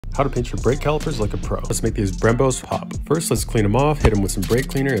How to paint your brake calipers like a pro. Let's make these Brembos pop. First, let's clean them off, hit them with some brake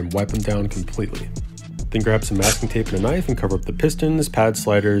cleaner, and wipe them down completely. Then grab some masking tape and a knife and cover up the pistons, pad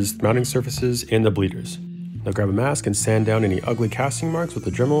sliders, mounting surfaces, and the bleeders. Now grab a mask and sand down any ugly casting marks with a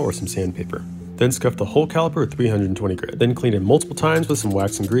Dremel or some sandpaper. Then scuff the whole caliper with 320 grit. Then clean it multiple times with some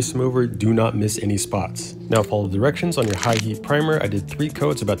wax and grease remover. Do not miss any spots. Now follow the directions on your high heat primer. I did 3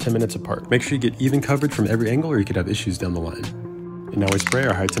 coats about 10 minutes apart. Make sure you get even coverage from every angle or you could have issues down the line. And now we spray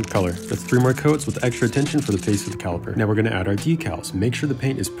our high temp color. That's 3 more coats with extra attention for the face of the caliper. Now we're going to add our decals. Make sure the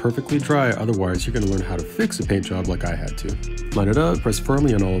paint is perfectly dry, otherwise you're going to learn how to fix a paint job like I had to. Line it up, press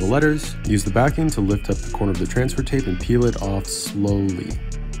firmly on all of the letters. Use the backing to lift up the corner of the transfer tape and peel it off slowly.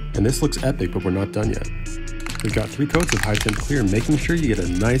 And this looks epic, but we're not done yet. We've got 3 coats of high temp clear, making sure you get a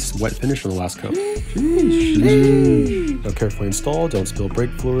nice wet finish on the last coat. Now carefully install, don't spill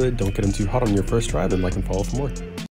brake fluid, don't get them too hot on your first drive, and like and follow for more.